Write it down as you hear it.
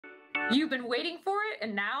You've been waiting for it,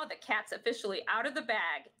 and now the cat's officially out of the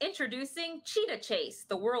bag. Introducing Cheetah Chase,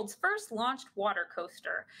 the world's first launched water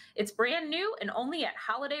coaster. It's brand new and only at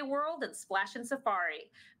Holiday World and Splashin Safari.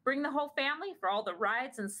 Bring the whole family for all the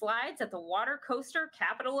rides and slides at the water coaster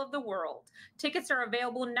capital of the world. Tickets are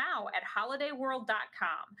available now at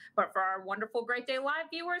holidayworld.com. But for our wonderful Great Day Live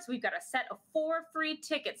viewers, we've got a set of 4 free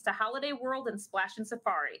tickets to Holiday World and Splashin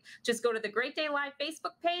Safari. Just go to the Great Day Live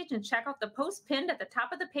Facebook page and check out the post pinned at the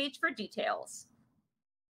top of the page for details.